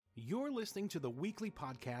You're listening to the weekly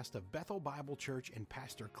podcast of Bethel Bible Church and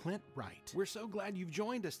Pastor Clint Wright. We're so glad you've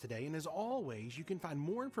joined us today, and as always, you can find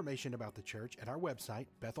more information about the church at our website,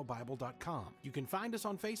 bethelbible.com. You can find us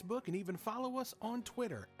on Facebook and even follow us on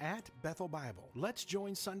Twitter at Bethel Bible. Let's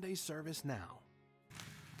join Sunday's service now.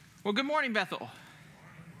 Well, good morning, Bethel.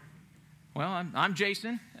 Well, I'm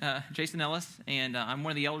Jason Ellis, and I'm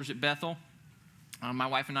one of the elders at Bethel. My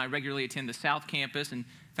wife and I regularly attend the South Campus, and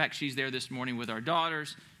in fact, she's there this morning with our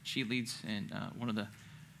daughters. She leads in one of the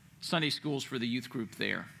Sunday schools for the youth group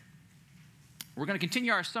there. We're going to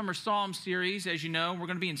continue our summer Psalm series. As you know, we're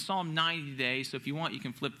going to be in Psalm 90 today, so if you want, you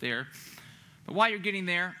can flip there. But while you're getting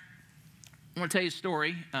there, I want to tell you a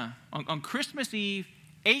story. On Christmas Eve,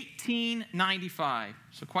 1895,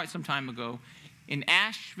 so quite some time ago, in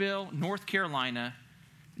Asheville, North Carolina,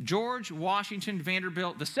 George Washington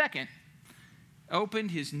Vanderbilt II opened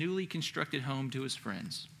his newly constructed home to his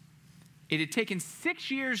friends. It had taken 6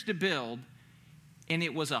 years to build, and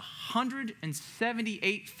it was a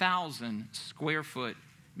 178,000 square foot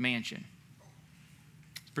mansion.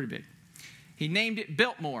 It's pretty big. He named it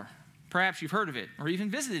Biltmore. Perhaps you've heard of it or even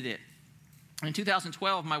visited it. In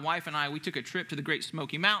 2012, my wife and I, we took a trip to the Great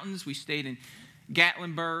Smoky Mountains. We stayed in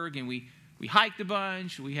Gatlinburg, and we hiked a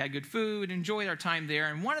bunch. We had good food, enjoyed our time there.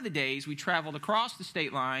 And one of the days, we traveled across the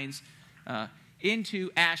state lines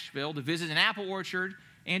into Asheville to visit an apple orchard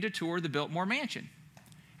and to tour the Biltmore Mansion.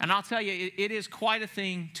 And I'll tell you, it is quite a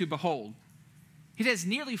thing to behold. It has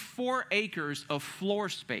nearly 4 acres of floor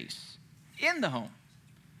space in the home.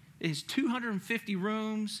 It has 250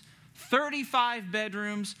 rooms, 35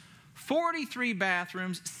 bedrooms, 43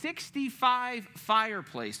 bathrooms, 65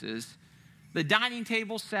 fireplaces. The dining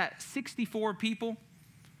table sat 64 people.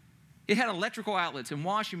 It had electrical outlets and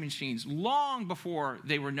washing machines long before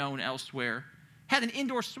they were known elsewhere. Had an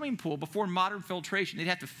indoor swimming pool before modern filtration. They'd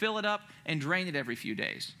have to fill it up and drain it every few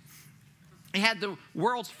days. It had the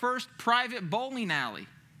world's first private bowling alley.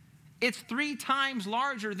 It's 3 times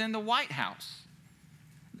larger than the White House.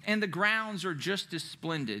 And the grounds are just as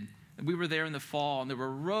splendid. We were there in the fall, and there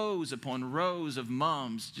were rows upon rows of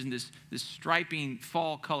mums in this striping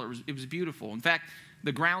fall color. It was beautiful. In fact,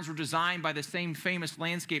 the grounds were designed by the same famous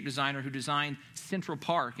landscape designer who designed Central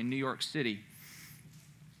Park in New York City.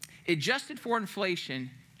 Adjusted for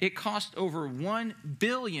inflation, it cost over $1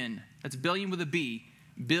 billion, that's billion with a B,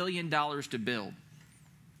 $1 billion to build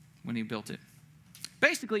when he built it.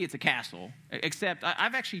 Basically, it's a castle, except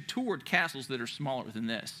I've actually toured castles that are smaller than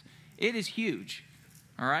this. It is huge,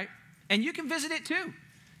 all right? And you can visit it too.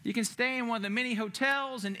 You can stay in one of the many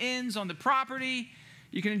hotels and inns on the property.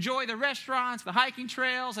 You can enjoy the restaurants, the hiking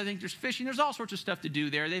trails. I think there's fishing. There's all sorts of stuff to do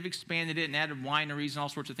there. They've expanded it and added wineries and all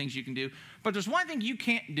sorts of things you can do. But there's one thing you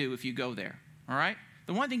can't do if you go there, all right?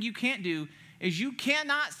 The one thing you can't do is you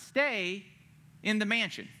cannot stay in the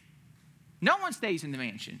mansion. No one stays in the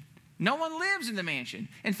mansion. No one lives in the mansion.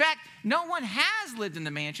 In fact, no one has lived in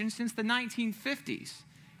the mansion since the 1950s.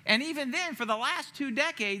 And even then, for the last 2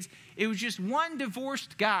 decades, it was just one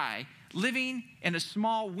divorced guy living in a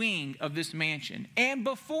small wing of this mansion. And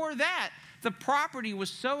before that, the property was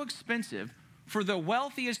so expensive for the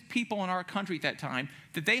wealthiest people in our country at that time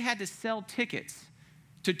that they had to sell tickets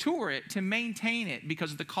to tour it, to maintain it,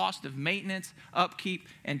 because of the cost of maintenance, upkeep,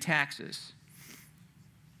 and taxes.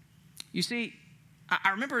 You see, I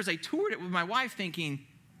remember as I toured it with my wife thinking,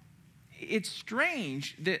 it's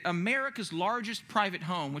strange that America's largest private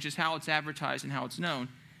home, which is how it's advertised and how it's known,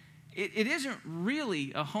 it isn't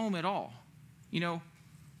really a home at all. You know,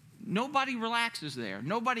 nobody relaxes there.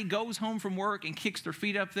 Nobody goes home from work and kicks their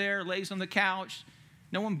feet up there, lays on the couch.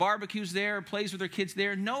 No one barbecues there, plays with their kids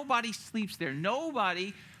there. Nobody sleeps there.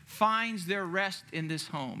 Nobody finds their rest in this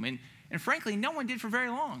home. And frankly, no one did for very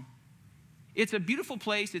long. It's a beautiful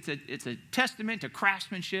place. It's a testament to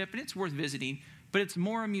craftsmanship, and it's worth visiting, but it's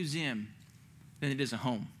more a museum than it is a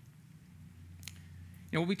home.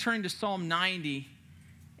 You know, we'll be turning to Psalm 90,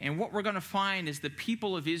 and what we're going to find is the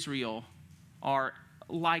people of Israel are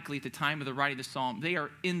likely at the time of the writing of the psalm, they are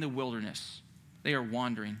in the wilderness. They are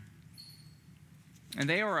wandering. And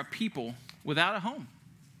they are a people without a home,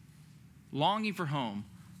 longing for home,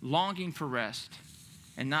 longing for rest,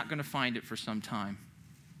 and not going to find it for some time.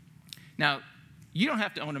 Now, you don't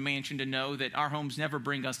have to own a mansion to know that our homes never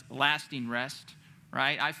bring us lasting rest,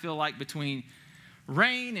 right? I feel like between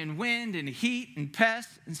rain and wind and heat and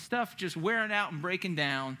pests and stuff just wearing out and breaking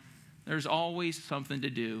down, there's always something to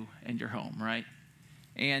do in your home, right?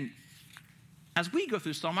 And as we go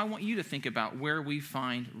through Psalm, I want you to think about where we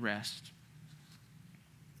find rest.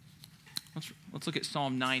 Let's look at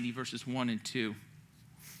Psalm 90, verses 1 and 2.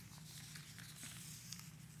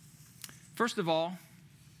 First of all,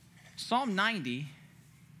 Psalm 90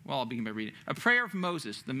 Well, I'll begin by reading. A prayer of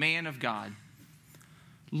Moses, the man of God.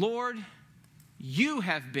 Lord, you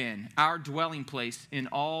have been our dwelling place in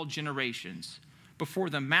all generations, before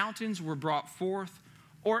the mountains were brought forth,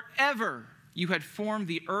 or ever you had formed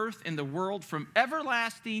the earth and the world. From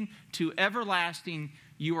everlasting to everlasting,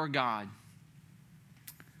 you are God.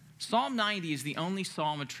 Psalm 90 is the only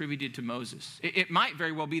psalm attributed to Moses. It might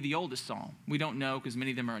very well be the oldest psalm. We don't know because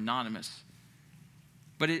many of them are anonymous.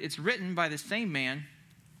 But it's written by the same man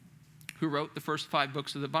who wrote the first 5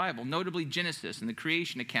 books of the Bible, notably Genesis and the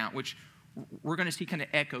creation account, which we're going to see kind of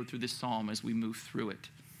echoed through this psalm as we move through it.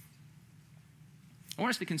 I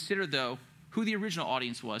want us to consider, though, who the original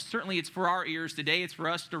audience was. Certainly it's for our ears today. It's for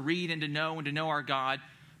us to read and to know our God.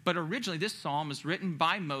 But originally this psalm was written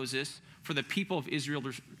by Moses for the people of Israel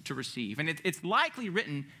to receive. And it's likely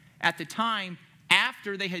written at the time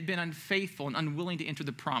after they had been unfaithful and unwilling to enter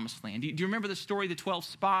the promised land. Do you remember the story of the 12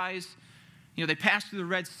 spies? You know, they passed through the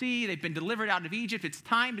Red Sea. They've been delivered out of Egypt. It's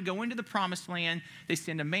time to go into the promised land. They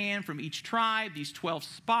send a man from each tribe, these 12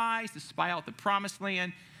 spies, to spy out the promised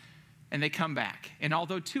land. And they come back. And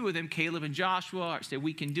although 2 of them, Caleb and Joshua, say,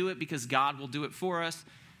 we can do it because God will do it for us,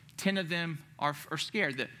 10 of them are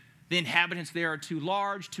scared. The inhabitants there are too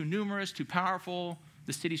large, too numerous, too powerful.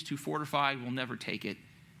 The city's too fortified. We'll never take it.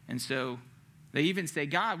 And so they even say,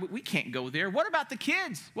 God, we can't go there. What about the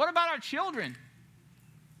kids? What about our children?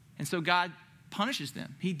 And so God punishes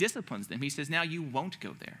them. He disciplines them. He says, now you won't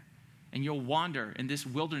go there. And you'll wander in this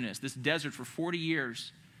wilderness, this desert for 40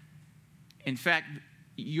 years. In fact,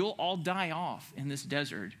 you'll all die off in this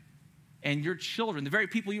desert. And your children, the very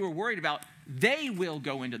people you were worried about, they will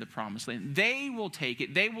go into the promised land. They will take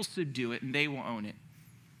it. They will subdue it. And they will own it.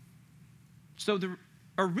 So the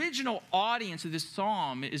original audience of this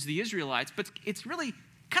psalm is the Israelites. But it's really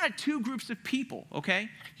kind of 2 groups of people, okay?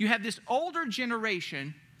 You have this older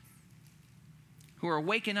generation who are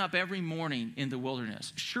waking up every morning in the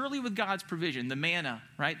wilderness, surely with God's provision, the manna,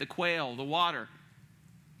 right? The quail, the water,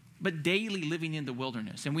 but daily living in the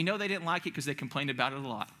wilderness. And we know they didn't like it because they complained about it a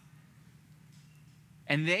lot.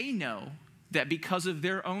 And they know that because of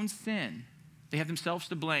their own sin, they have themselves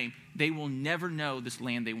to blame. They will never know this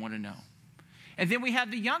land they want to know. And then we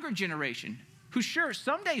have the younger generation who, sure,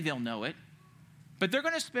 someday they'll know it, but they're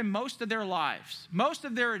going to spend most of their lives, most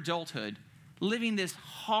of their adulthood, living this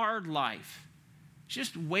hard life,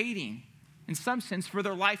 just waiting, in some sense, for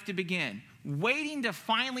their life to begin, waiting to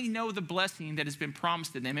finally know the blessing that has been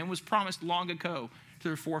promised to them and was promised long ago to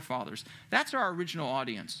their forefathers. That's our original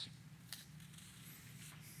audience.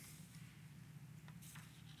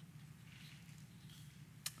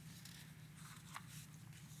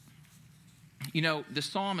 You know, the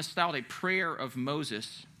psalm is styled a prayer of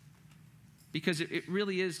Moses because it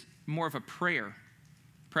really is more of a prayer.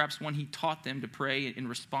 Perhaps one he taught them to pray in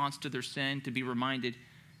response to their sin, to be reminded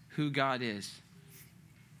who God is.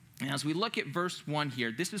 And as we look at verse 1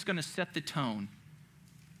 here, this is going to set the tone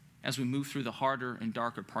as we move through the harder and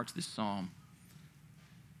darker parts of this psalm.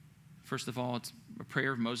 First of all, it's a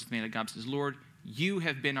prayer of Moses, the man of God. It says, Lord, you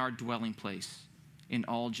have been our dwelling place in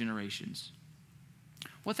all generations.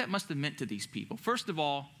 What that must have meant to these people. First of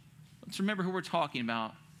all, let's remember who we're talking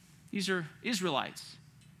about. These are Israelites.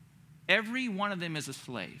 Every one of them is a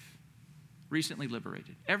slave, recently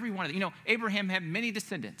liberated. Every one of them. You know, Abraham had many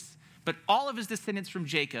descendants, but all of his descendants from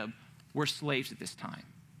Jacob were slaves at this time.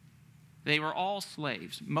 They were all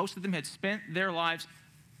slaves. Most of them had spent their lives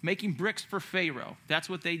making bricks for Pharaoh. That's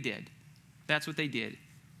what they did. That's what they did.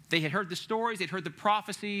 They had heard the stories. They'd heard the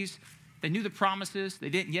prophecies. They knew the promises. They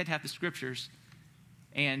didn't yet have the scriptures.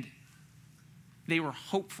 And they were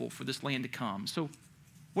hopeful for this land to come. So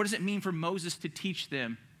what does it mean for Moses to teach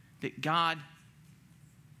them that God,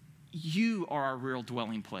 you are our real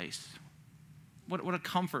dwelling place? What a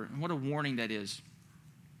comfort and what a warning that is.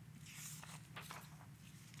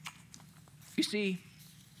 You see,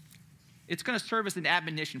 it's going to serve as an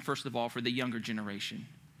admonition, first of all, for the younger generation.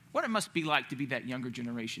 What it must be like to be that younger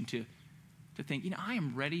generation to think, you know, I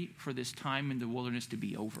am ready for this time in the wilderness to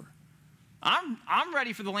be over. I'm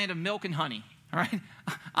ready for the land of milk and honey, all right?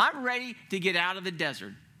 I'm ready to get out of the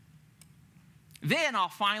desert. Then I'll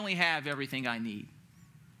finally have everything I need,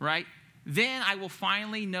 right? Then I will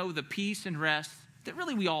finally know the peace and rest that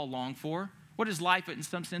really we all long for. What is life but in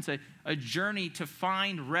some sense a journey to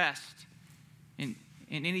find rest in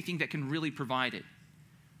anything that can really provide it.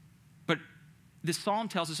 But this psalm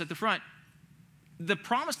tells us at the front, the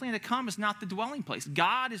promised land to come is not the dwelling place.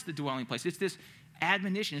 God is the dwelling place. It's this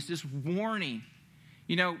admonition. It's this warning.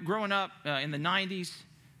 You know, growing up in the 90s,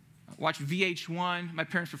 I watched VH1. My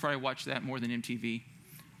parents prefer I watch that more than MTV.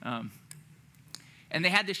 And they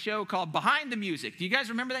had this show called Behind the Music. Do you guys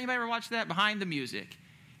remember that? Anybody ever watched that? Behind the Music.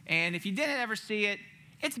 And if you didn't ever see it,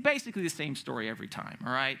 it's basically the same story every time,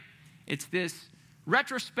 all right? It's this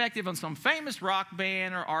retrospective on some famous rock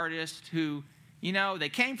band or artist who, they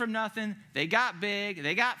came from nothing, they got big,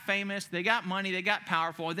 they got famous, they got money, they got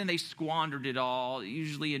powerful, and then they squandered it all,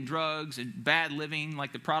 usually in drugs and bad living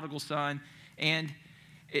like the prodigal son, and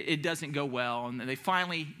it doesn't go well. And they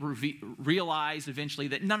finally realize eventually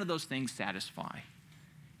that none of those things satisfy.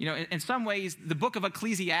 In some ways, the book of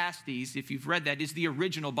Ecclesiastes, if you've read that, is the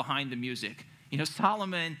original behind the music.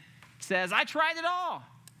 Solomon says, I tried it all.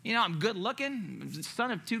 I'm good looking, I'm the son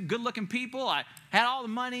of two good looking people. I had all the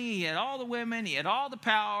money, he had all the women, he had all the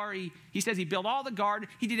power. He says he built all the garden.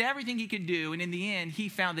 He did everything he could do. And in the end, he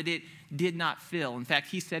found that it did not fill. In fact,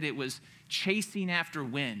 he said it was chasing after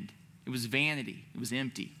wind. It was vanity. It was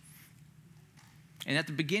empty. And at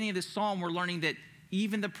the beginning of this psalm, we're learning that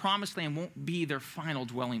even the promised land won't be their final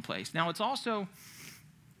dwelling place. Now, it's also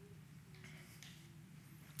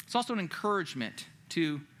an encouragement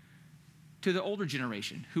to the older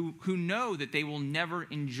generation who know that they will never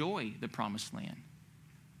enjoy the promised land.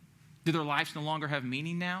 Do their lives no longer have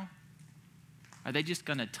meaning now? Are they just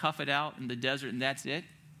going to tough it out in the desert and that's it?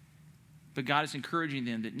 But God is encouraging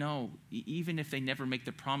them that no, even if they never make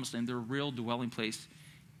the promised land, their real dwelling place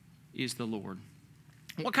is the Lord.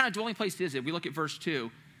 What kind of dwelling place is it? We look at verse 2.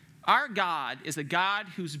 Our God is a God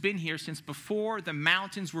who's been here since before the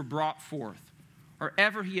mountains were brought forth, or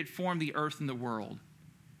ever he had formed the earth and the world.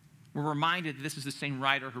 We're reminded that this is the same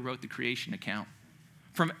writer who wrote the creation account.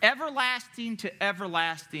 From everlasting to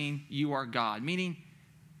everlasting, you are God. Meaning,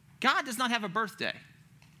 God does not have a birthday.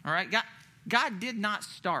 All right? God did not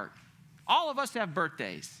start. All of us have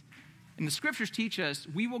birthdays. And the scriptures teach us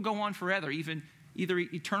we will go on forever, either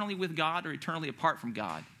eternally with God or eternally apart from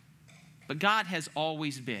God. But God has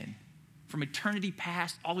always been. From eternity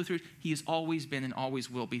past, all the way through, he has always been and always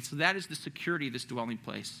will be. So that is the security of this dwelling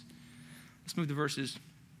place. Let's move to verses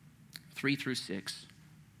 3 through 6.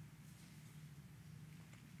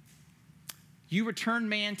 You return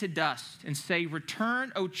man to dust and say,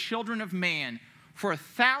 return, O children of man, for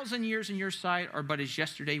 1,000 years in your sight are but as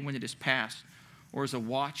yesterday when it is past, or as a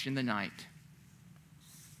watch in the night.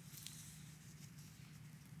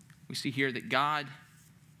 We see here that God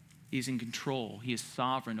is in control. He is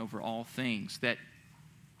sovereign over all things. That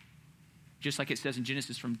just like it says in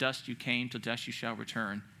Genesis, from dust you came, to dust you shall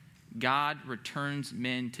return. God returns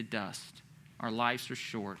men to dust. Our lives are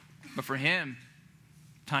short. But for him,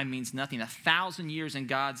 time means nothing. 1,000 years in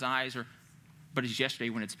God's eyes are but as yesterday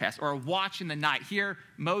when it's past. Or a watch in the night. Here,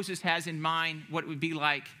 Moses has in mind what it would be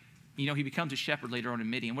like. He becomes a shepherd later on in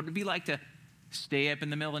Midian. What it would be like to stay up in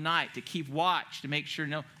the middle of the night, to keep watch, to make sure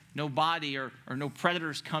no body or no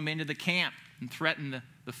predators come into the camp and threaten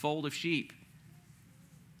the fold of sheep.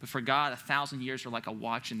 But for God, 1,000 years are like a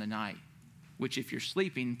watch in the night, which if you're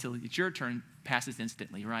sleeping until it's your turn, passes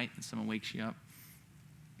instantly, right? And someone wakes you up.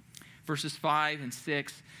 Verses 5 and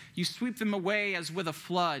 6, you sweep them away as with a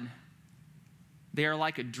flood. They are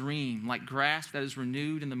like a dream, like grass that is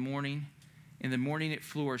renewed in the morning. In the morning it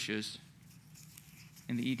flourishes.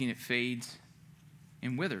 In the evening it fades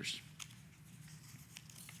and withers.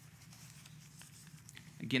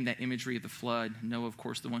 Again, that imagery of the flood. Noah, of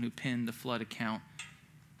course, the one who penned the flood account.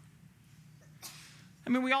 I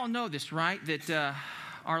mean, we all know this, right? That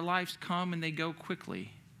our lives come and they go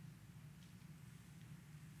quickly.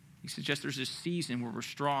 He suggests there's this season where we're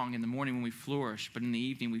strong in the morning when we flourish, but in the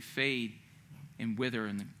evening we fade and wither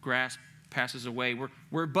and the grass passes away.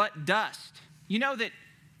 We're but dust. You know that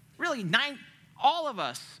really all of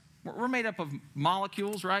us, we're made up of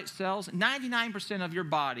molecules, right? Cells. 99% of your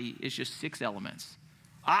body is just 6 elements.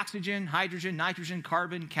 Oxygen, hydrogen, nitrogen,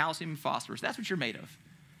 carbon, calcium, and phosphorus. That's what you're made of.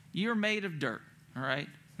 You're made of dirt, all right?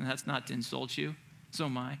 And that's not to insult you. So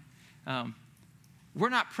am I. We're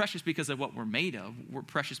not precious because of what we're made of. We're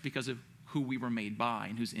precious because of who we were made by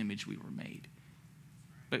and whose image we were made.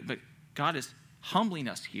 But God is humbling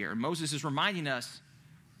us here. Moses is reminding us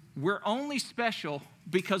we're only special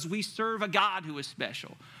because we serve a God who is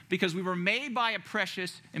special. Because we were made by a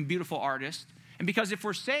precious and beautiful artist. And because if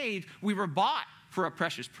we're saved, we were bought for a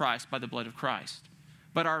precious price by the blood of Christ.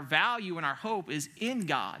 But our value and our hope is in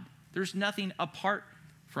God. There's nothing apart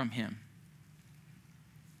from him.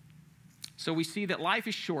 So we see that life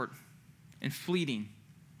is short and fleeting.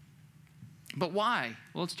 But why?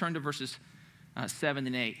 Well, let's turn to verses 7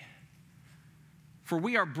 and 8. For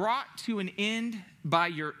we are brought to an end by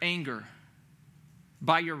your anger.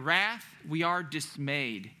 By your wrath we are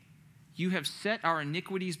dismayed. You have set our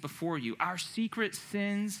iniquities before you, our secret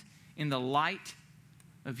sins in the light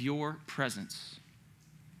of your presence.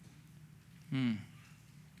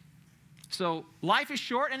 So life is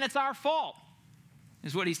short and it's our fault.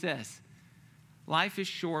 is what he says. Life is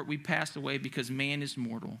short. We pass away because man is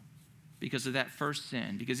mortal, because of that first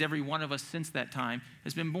sin, because every one of us since that time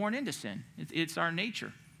has been born into sin. It's our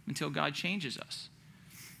nature until God changes us.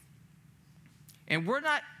 And we're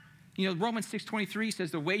not, Romans 6:23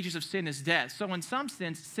 says the wages of sin is death. So in some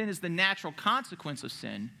sense, sin is the natural consequence of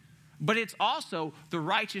sin, but it's also the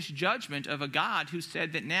righteous judgment of a God who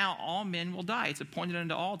said that now all men will die. It's appointed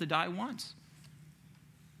unto all to die once.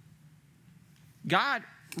 God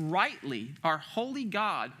rightly, our holy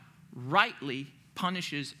God, rightly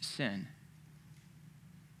punishes sin.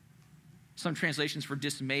 Some translations for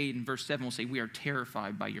dismayed in verse 7 will say, we are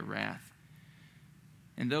terrified by your wrath.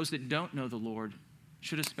 And those that don't know the Lord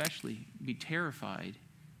should especially be terrified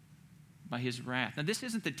by his wrath. Now, this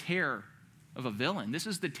isn't the terror of a villain. This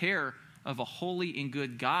is the terror of a holy and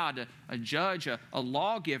good God, a judge, a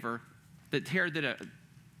lawgiver, the terror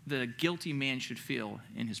that a guilty man should feel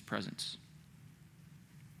in his presence.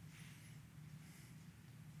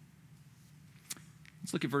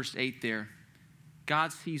 Let's look at verse 8 there.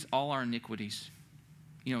 God sees all our iniquities.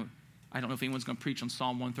 I don't know if anyone's going to preach on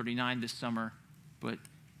Psalm 139 this summer, but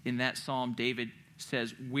in that psalm, David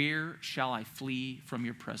says, where shall I flee from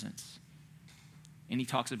your presence? And he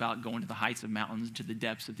talks about going to the heights of mountains, to the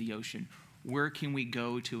depths of the ocean. Where can we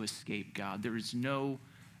go to escape God? There is no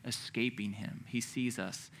escaping him. He sees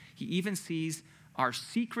us. He even sees our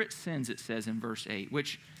secret sins, it says in verse 8,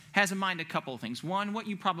 which has in mind a couple of things. One, what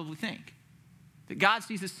you probably think. That God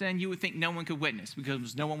sees a sin you would think no one could witness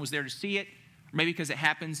because no one was there to see it, or maybe because it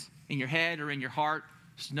happens in your head or in your heart,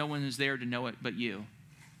 so no one is there to know it but you.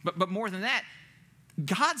 But more than that,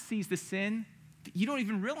 God sees the sin that you don't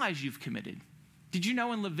even realize you've committed. Did you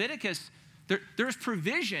know in Leviticus, there's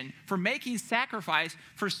provision for making sacrifice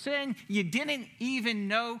for sin you didn't even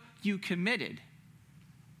know you committed?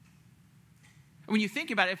 When you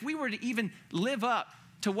think about it, if we were to even live up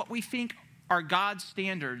to what we think are God's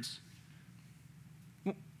standards,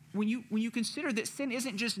 when you consider that sin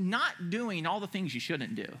isn't just not doing all the things you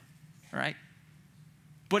shouldn't do, right?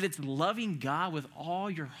 But it's loving God with all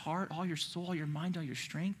your heart, all your soul, all your mind, all your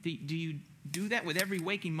strength. Do you do that with every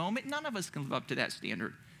waking moment? None of us can live up to that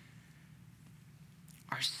standard.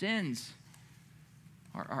 Our sins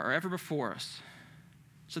are ever before us.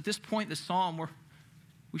 So at this point in the psalm,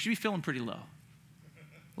 we should be feeling pretty low.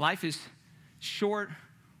 Life is short.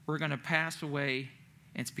 We're going to pass away,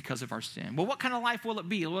 and it's because of our sin. Well, what kind of life will it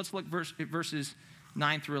be? Let's look at verses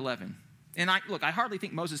 9 through 11. And I hardly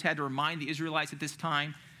think Moses had to remind the Israelites at this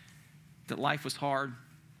time that life was hard,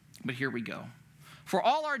 but here we go. For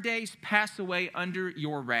all our days pass away under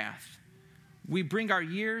your wrath. We bring our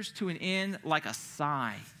years to an end like a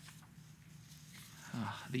sigh.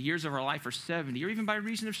 The years of our life are 70, or even by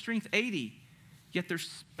reason of strength, 80. Yet their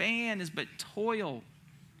span is but toil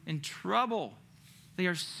and trouble. They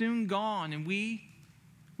are soon gone, and we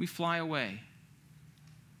fly away.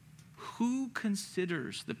 Who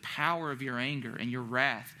considers the power of your anger and your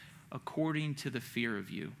wrath according to the fear of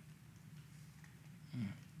you?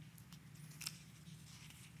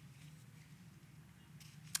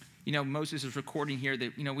 Moses is recording here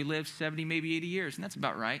that, we live 70, maybe 80 years, and that's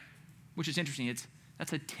about right, which is interesting.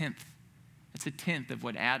 That's a tenth. That's a tenth of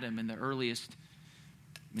what Adam and the earliest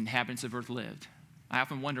inhabitants of earth lived. I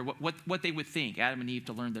often wonder what they would think, Adam and Eve,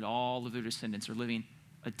 to learn that all of their descendants are living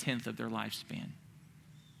a tenth of their lifespan.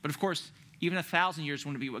 But of course, even 1,000 years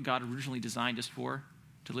wouldn't be what God originally designed us for,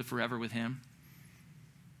 to live forever with him.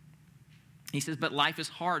 He says, but life is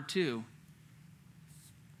hard too.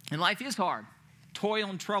 And life is hard. Toil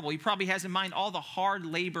and trouble. He probably has in mind all the hard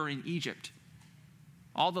labor in Egypt,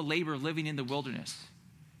 all the labor living in the wilderness.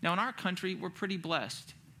 Now, in our country, we're pretty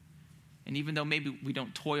blessed. And even though maybe we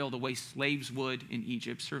don't toil the way slaves would in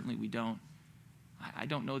Egypt, certainly we don't, I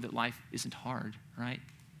don't know that life isn't hard, right?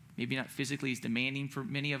 Maybe not physically as demanding for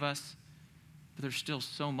many of us, but there's still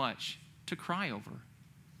so much to cry over.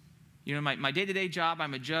 My day-to-day job,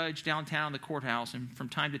 I'm a judge downtown in the courthouse, and from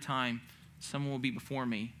time to time, someone will be before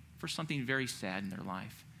me for something very sad in their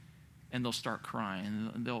life, and they'll start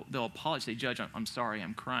crying, and they'll apologize, say, Judge, I'm sorry,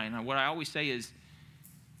 I'm crying. And what I always say is,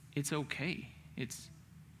 it's okay.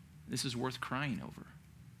 This is worth crying over.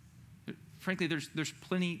 Frankly, there's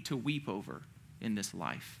plenty to weep over in this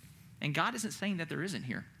life. And God isn't saying that there isn't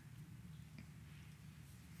here.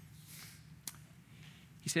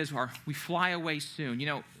 He says, we fly away soon.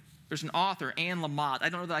 There's an author, Anne Lamott. I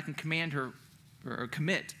don't know that I can commend her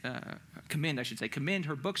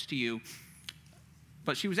books to you.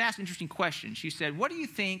 But she was asked an interesting question. She said, what do you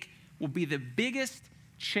think will be the biggest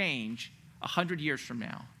change 100 years from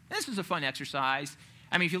now? And this is a fun exercise.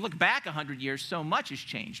 I mean, if you look back 100 years, so much has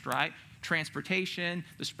changed, right? transportation,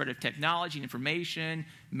 the spread of technology and information,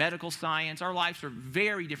 medical science. Our lives are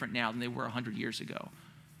very different now than they were 100 years ago.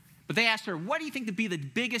 But they asked her, what do you think to be the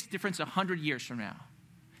biggest difference 100 years from now?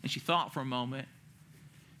 And she thought for a moment.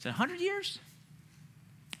 Said, 100 years?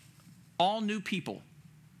 All new people.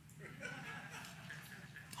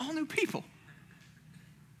 All new people.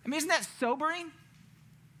 I mean, isn't that sobering?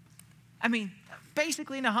 I mean,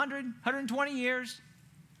 basically in 100, 120 years,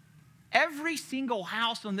 every single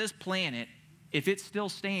house on this planet, if it's still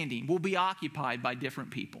standing, will be occupied by different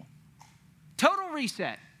people. Total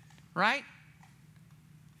reset, right?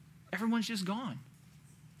 Everyone's just gone.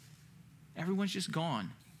 Everyone's just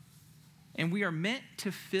gone. And we are meant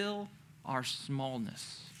to fill our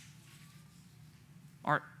smallness,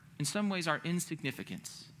 in some ways, our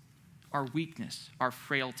insignificance, our weakness, our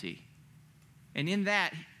frailty. And in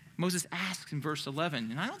that, Moses asks in verse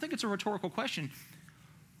 11, and I don't think it's a rhetorical question,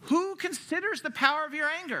 who considers the power of your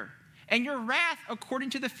anger and your wrath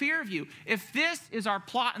according to the fear of you? If this is our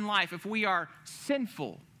plot in life, if we are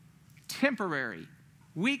sinful, temporary,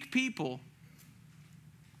 weak people,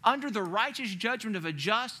 under the righteous judgment of a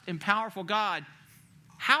just and powerful God,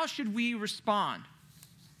 how should we respond?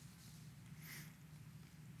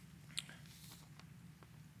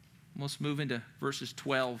 Let's move into verses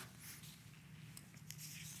 12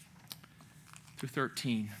 through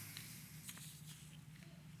 13.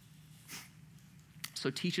 So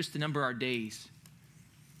teach us to number our days,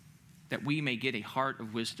 that we may get a heart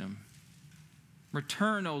of wisdom.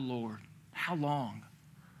 Return, O Lord. How long?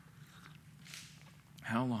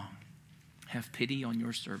 How long? Have pity on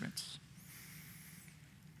your servants.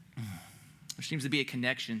 There seems to be a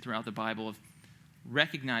connection throughout the Bible of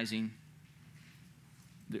recognizing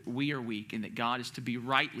that we are weak and that God is to be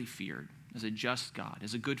rightly feared as a just God,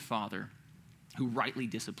 as a good father who rightly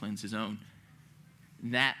disciplines his own.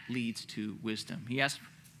 And that leads to wisdom. He asks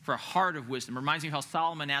for a heart of wisdom. Reminds me of how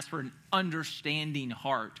Solomon asked for an understanding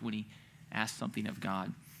heart when he asked something of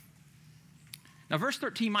God. Now, verse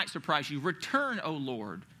 13 might surprise you. Return, O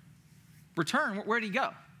Lord. Return, where'd he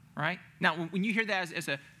go? Right? Now, when you hear that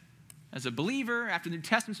as a believer, after the New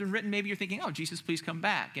Testament's been written, maybe you're thinking, oh, Jesus, please come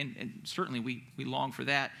back. And certainly we long for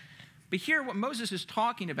that. But here, what Moses is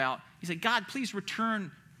talking about, he said, God, please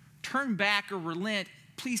turn back or relent.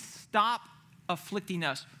 Please stop afflicting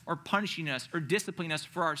us or punishing us or disciplining us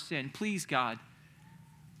for our sin. Please, God,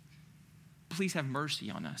 please have mercy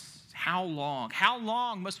on us. How long? How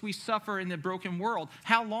long must we suffer in the broken world?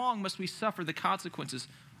 How long must we suffer the consequences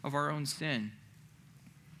of our own sin?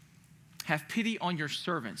 Have pity on your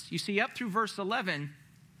servants. You see, up through verse 11,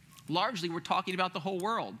 largely we're talking about the whole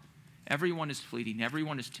world. Everyone is fleeting.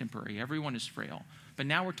 Everyone is temporary. Everyone is frail. But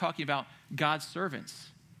now we're talking about God's servants,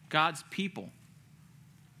 God's people.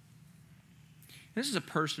 This is a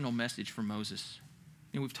personal message for Moses.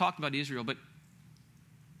 We've talked about Israel, but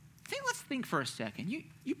let's think for a second.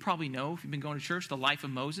 You probably know, if you've been going to church, the life of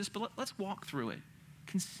Moses, but let's walk through it.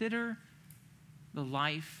 Consider the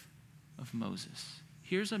life of Moses.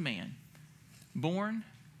 Here's a man born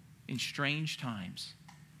in strange times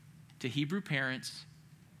to Hebrew parents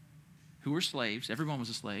who were slaves. Everyone was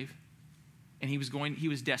a slave. And he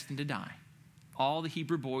was destined to die. All the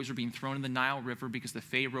Hebrew boys were being thrown in the Nile River because the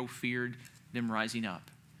Pharaoh feared them rising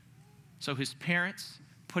up. So his parents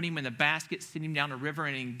put him in a basket, sent him down a river,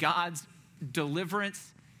 and in God's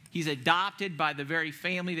deliverance, he's adopted by the very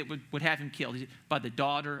family that would have him killed, by the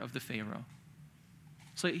daughter of the Pharaoh.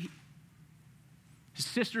 So his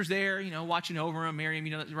sister's there, watching over him, Miriam,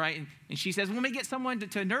 right? And she says, well, let me get someone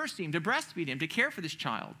to nurse him, to breastfeed him, to care for this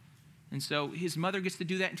child. And so his mother gets to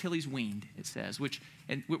do that until he's weaned, it says,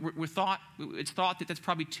 it's thought that that's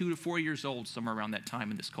probably 2 to 4 years old, somewhere around that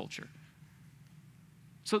time in this culture.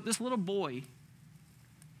 So this little boy,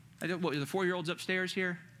 the 4-year-old's upstairs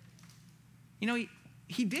here,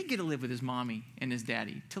 he did get to live with his mommy and his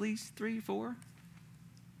daddy till he's 3, 4.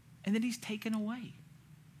 And then he's taken away.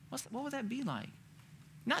 What would that be like?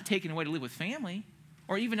 Not taken away to live with family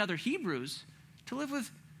or even other Hebrews, to live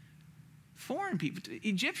with foreign people,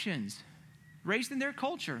 Egyptians, raised in their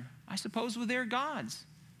culture, I suppose with their gods.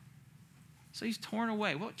 So he's torn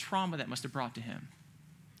away. What trauma that must have brought to him.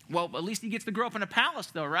 Well, at least he gets to grow up in a palace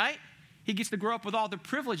though, right? He gets to grow up with all the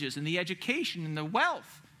privileges and the education and the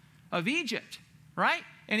wealth of Egypt, right?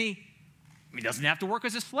 And he doesn't have to work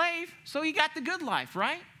as a slave, so he got the good life,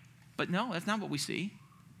 right? But no, that's not what we see.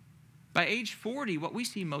 By age 40, what we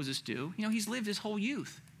see Moses do, he's lived his whole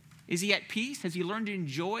youth. Is he at peace? Has he learned to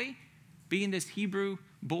enjoy being this Hebrew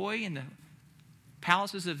boy in the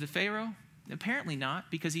palaces of the Pharaoh? Apparently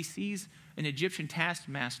not, because he sees an Egyptian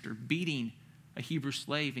taskmaster beating a Hebrew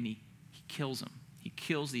slave and he kills him. He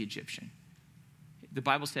kills the Egyptian. the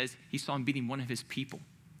Bible says he saw him beating one of his people.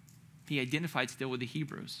 He identified still with the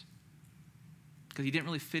Hebrews because he didn't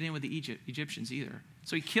really fit in with the Egyptians either.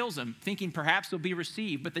 So he kills him, thinking perhaps he'll be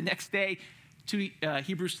received. But the next day, two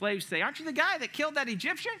Hebrew slaves say, aren't you the guy that killed that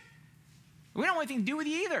Egyptian? We don't want anything to do with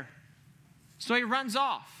you either. So he runs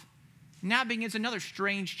off. Now begins another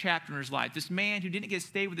strange chapter in his life. This man who didn't get to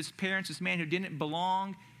stay with his parents, this man who didn't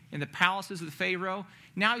belong in the palaces of the Pharaoh,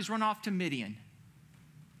 now he's run off to Midian,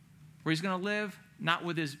 where he's going to live not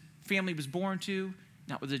with his family he was born to,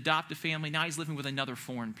 not with his adopted family. Now he's living with another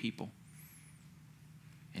foreign people.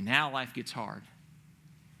 And now life gets hard.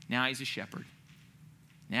 Now he's a shepherd.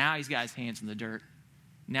 Now he's got his hands in the dirt.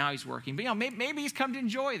 Now he's working. But maybe he's come to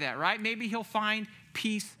enjoy that, right? Maybe he'll find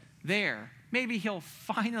peace there. Maybe he'll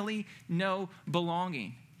finally know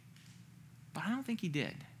belonging. But I don't think he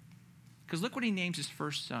did. Because look what he names his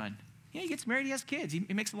first son. He gets married, he has kids.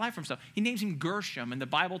 He makes a life for himself. He names him Gershom, and the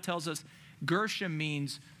Bible tells us Gershom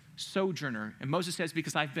means sojourner. And Moses says,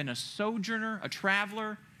 because I've been a sojourner, a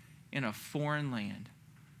traveler in a foreign land.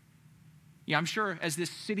 Yeah, I'm sure as this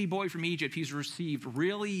city boy from Egypt, he's received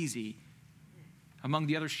real easy among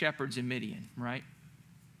the other shepherds in Midian, right?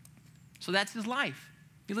 So that's his life.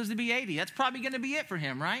 He lives to be 80. That's probably going to be it for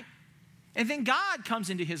him, right? And then God comes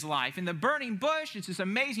into his life. In the burning bush, it's this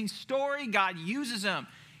amazing story. God uses him.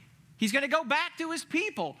 He's going to go back to his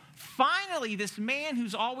people. Finally, this man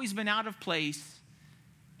who's always been out of place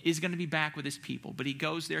is going to be back with his people. But he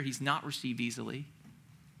goes there. He's not received easily.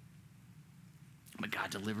 But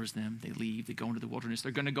God delivers them. They leave. They go into the wilderness.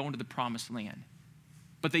 They're going to go into the promised land.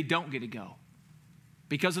 But they don't get to go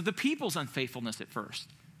because of the people's unfaithfulness at first.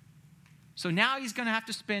 So now he's going to have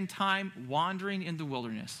to spend time wandering in the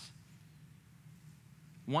wilderness.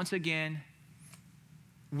 Once again,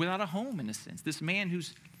 without a home in a sense. This man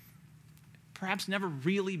who's perhaps never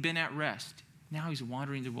really been at rest. Now he's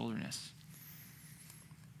wandering the wilderness.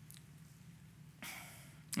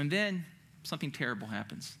 And then something terrible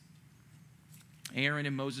happens. Aaron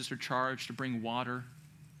and Moses are charged to bring water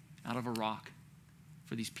out of a rock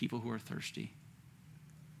for these people who are thirsty.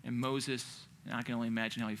 And Moses, and I can only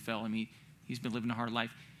imagine how he felt. I mean, he's been living a hard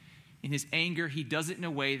life. In his anger, he does it in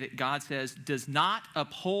a way that God says does not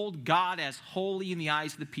uphold God as holy in the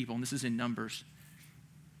eyes of the people. And this is in Numbers.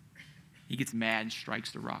 He gets mad and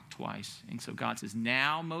strikes the rock twice. And so God says,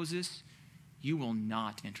 now, Moses, you will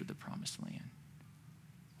not enter the promised land.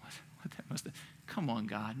 What that must have, come on,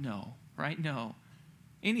 God, no, right? No.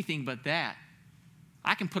 Anything but that.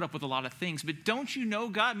 I can put up with a lot of things, but don't you know,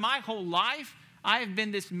 God, my whole life, I have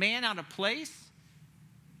been this man out of place.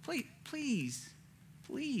 Please,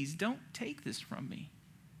 don't take this from me.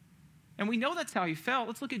 And we know that's how he felt.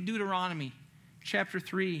 Let's look at Deuteronomy chapter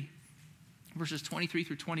 3, verses 23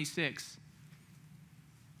 through 26.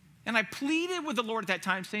 And I pleaded with the Lord at that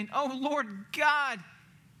time, saying, oh, Lord God,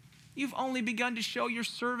 you've only begun to show your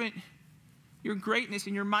servant your greatness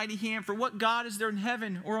and your mighty hand. For what God is there in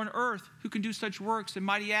heaven or on earth who can do such works and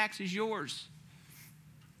mighty acts as yours?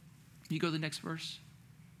 You go to the next verse.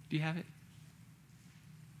 Do you have it?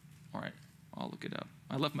 All right, I'll look it up.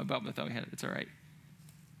 I left my Bible, but I thought we had it. It's all right.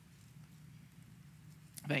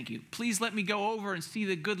 Thank you. Please let me go over and see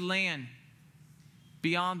the good land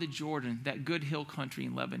beyond the Jordan, that good hill country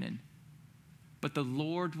in Lebanon. But the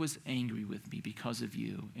Lord was angry with me because of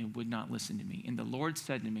you and would not listen to me. And the Lord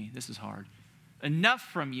said to me, this is hard, enough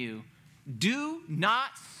from you. Do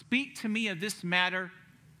not speak to me of this matter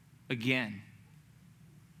again.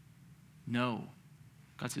 No.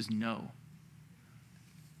 God says no.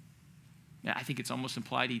 Yeah, I think it's almost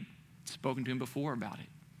implied he'd spoken to him before about it.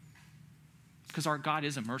 Because our God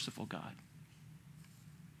is a merciful God.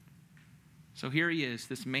 So here he is,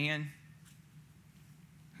 this man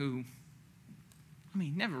who,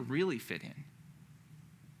 never really fit in.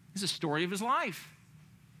 This is a story of his life.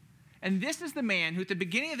 And this is the man who at the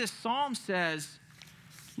beginning of this psalm says,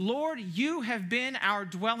 Lord, you have been our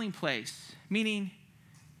dwelling place. Meaning,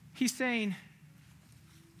 he's saying,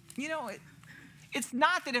 it's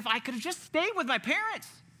not that if I could have just stayed with my parents,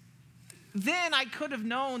 then I could have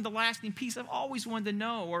known the lasting peace I've always wanted to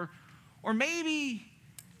know. Or maybe,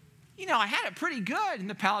 I had it pretty good in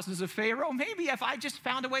the palaces of Pharaoh. Maybe if I just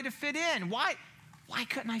found a way to fit in. Why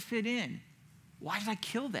couldn't I fit in? Why did I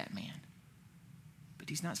kill that man? But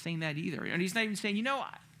he's not saying that either. And he's not even saying,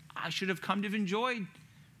 I should have come to have enjoyed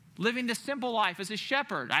living the simple life as a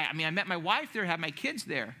shepherd. I met my wife there, had my kids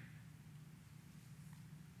there.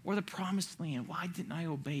 Or the promised land. Why didn't I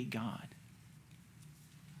obey God?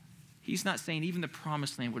 He's not saying even the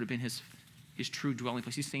promised land would have been his true dwelling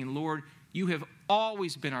place. He's saying, Lord, you have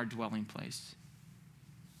always been our dwelling place.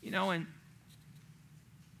 And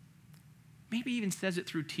maybe even says it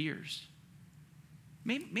through tears.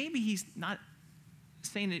 maybe he's not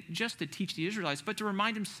saying it just to teach the Israelites, but to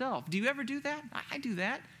remind himself. Do you ever do that? I do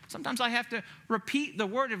that. Sometimes I have to repeat the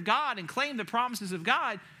word of God and claim the promises of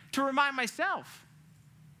God to remind myself.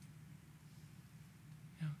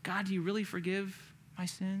 God, do you really forgive my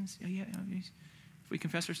sins? Yeah. If we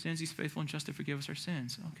confess our sins, he's faithful and just to forgive us our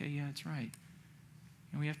sins. Okay, yeah, that's right.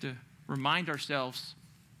 And we have to remind ourselves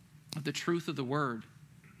of the truth of the word.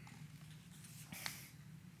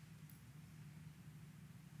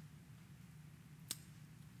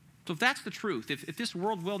 So if that's the truth, if this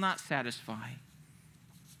world will not satisfy,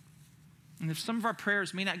 and if some of our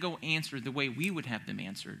prayers may not go answered the way we would have them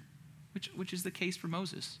answered, which is the case for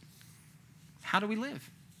Moses, how do we live?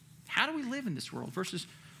 How do we live in this world? Verses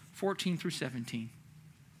 14 through 17.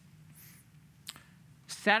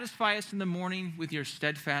 Satisfy us in the morning with your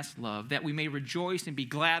steadfast love, that we may rejoice and be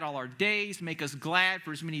glad all our days. Make us glad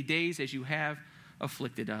for as many days as you have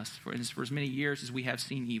afflicted us, for as many years as we have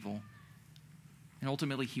seen evil. And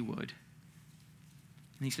ultimately he would.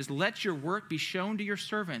 And he says, let your work be shown to your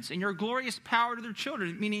servants and your glorious power to their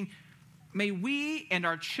children, meaning may we and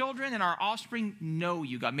our children and our offspring know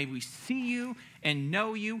you, God. May we see you and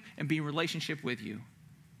know you and be in relationship with you.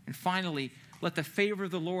 And finally, let the favor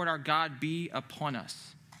of the Lord our God be upon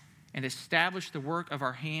us and establish the work of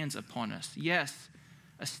our hands upon us. Yes,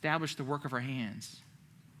 establish the work of our hands.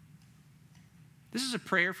 This is a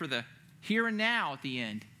prayer for the here and now at the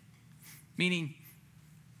end, meaning,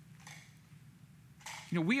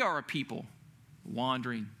 we are a people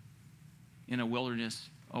wandering in a wilderness,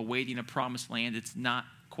 awaiting a promised land that's not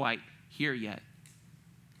quite here yet.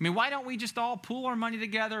 I mean, why don't we just all pool our money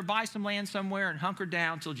together, buy some land somewhere, and hunker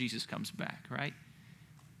down until Jesus comes back, right?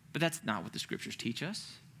 But that's not what the scriptures teach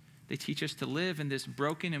us. They teach us to live in this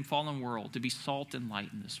broken and fallen world, to be salt and light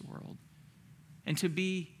in this world, and to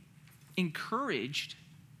be encouraged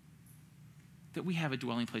that we have a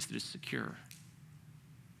dwelling place that is secure.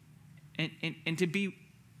 And to be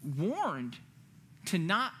warned to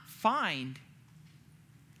not find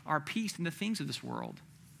our peace in the things of this world.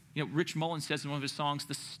 Rich Mullins says in one of his songs,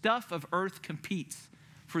 the stuff of earth competes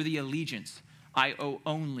for the allegiance I owe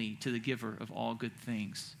only to the giver of all good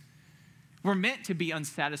things. We're meant to be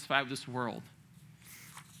unsatisfied with this world.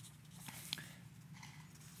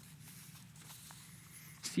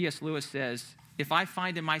 C.S. Lewis says, if I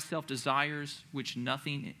find in myself desires which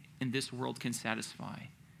nothing in this world can satisfy,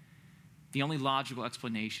 the only logical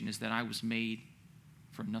explanation is that I was made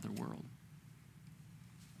for another world.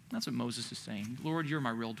 That's what Moses is saying. Lord, you're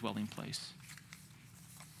my real dwelling place.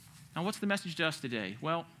 Now, what's the message to us today?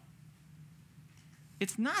 Well,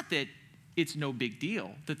 it's not that it's no big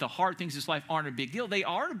deal, that the hard things of this life aren't a big deal. They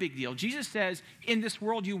are a big deal. Jesus says, in this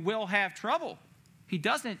world you will have trouble. He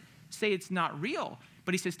doesn't say it's not real,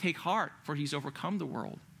 but he says, take heart, for he's overcome the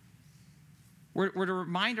world. We're to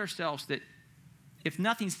remind ourselves that if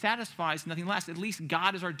nothing satisfies, nothing lasts, at least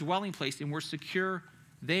God is our dwelling place and we're secure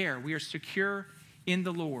there. We are secure in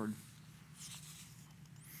the Lord.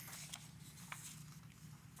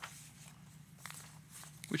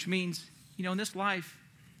 Which means, in this life,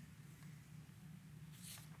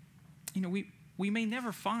 we may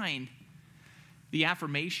never find the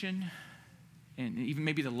affirmation and even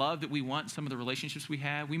maybe the love that we want, some of the relationships we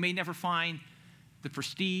have. We may never find the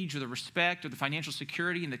prestige or the respect or the financial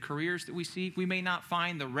security in the careers that we seek. We may not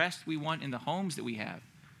find the rest we want in the homes that we have.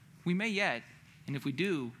 We may yet, and if we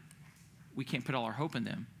do, we can't put all our hope in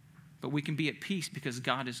them. But we can be at peace because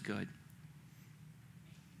God is good.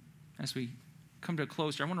 As we come to a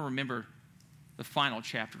close here, I want to remember the final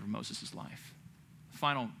chapter of Moses' life, the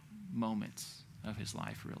final moments of his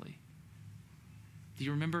life, really. Do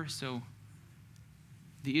you remember? So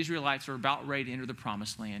the Israelites are about ready to enter the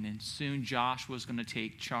promised land, and soon Joshua was going to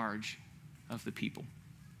take charge of the people.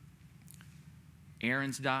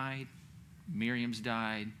 Aaron's died. Miriam's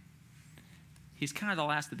died. He's kind of the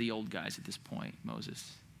last of the old guys at this point,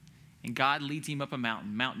 Moses. And God leads him up a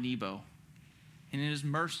mountain, Mount Nebo. And in his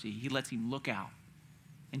mercy, he lets him look out.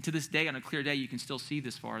 And to this day, on a clear day, you can still see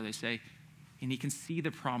this far, they say. And he can see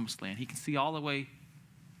the promised land. He can see all the way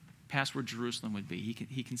past where Jerusalem would be.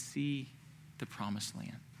 He can see the promised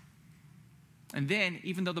land. And then,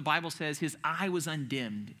 even though the Bible says his eye was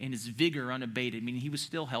undimmed and his vigor unabated, meaning he was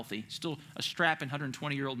still healthy, still a strapping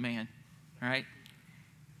 120-year-old man, all right?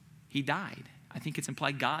 He died. I think it's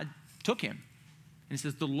implied God took him. And it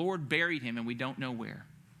says the Lord buried him and we don't know where.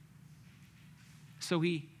 So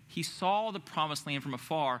he saw the promised land from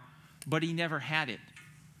afar, but he never had it.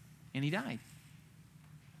 And he died.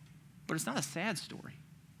 But it's not a sad story.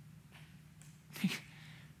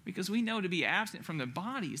 Because we know to be absent from the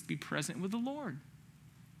body is to be present with the Lord.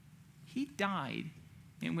 He died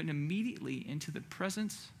and went immediately into the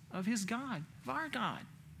presence of his God, of our God,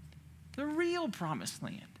 the real promised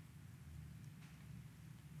land.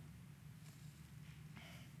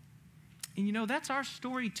 And you know, that's our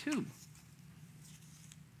story too.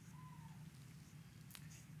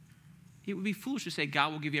 It would be foolish to say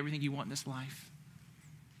God will give you everything you want in this life.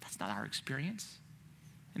 That's not our experience.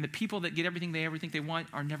 And the people that get everything they ever think they want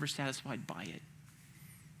are never satisfied by it.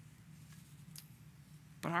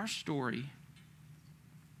 But our story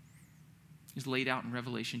is laid out in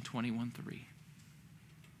Revelation 21:3.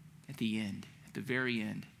 At the end, at the very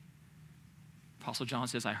end, Apostle John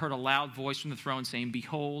says, I heard a loud voice from the throne saying,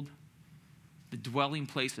 behold, the dwelling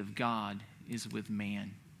place of God is with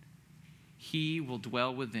man. He will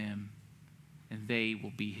dwell with them, and they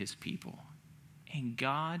will be his people. And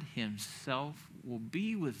God himself will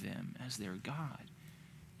be with them as their God.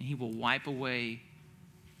 And he will wipe away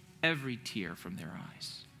every tear from their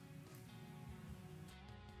eyes.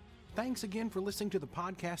 Thanks again for listening to the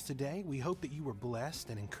podcast today. We hope that you were blessed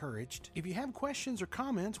and encouraged. If you have questions or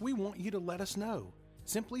comments, we want you to let us know.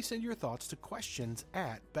 Simply send your thoughts to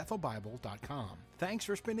questions@bethelbible.com. Thanks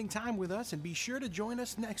for spending time with us, and be sure to join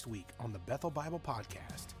us next week on the Bethel Bible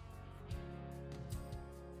Podcast.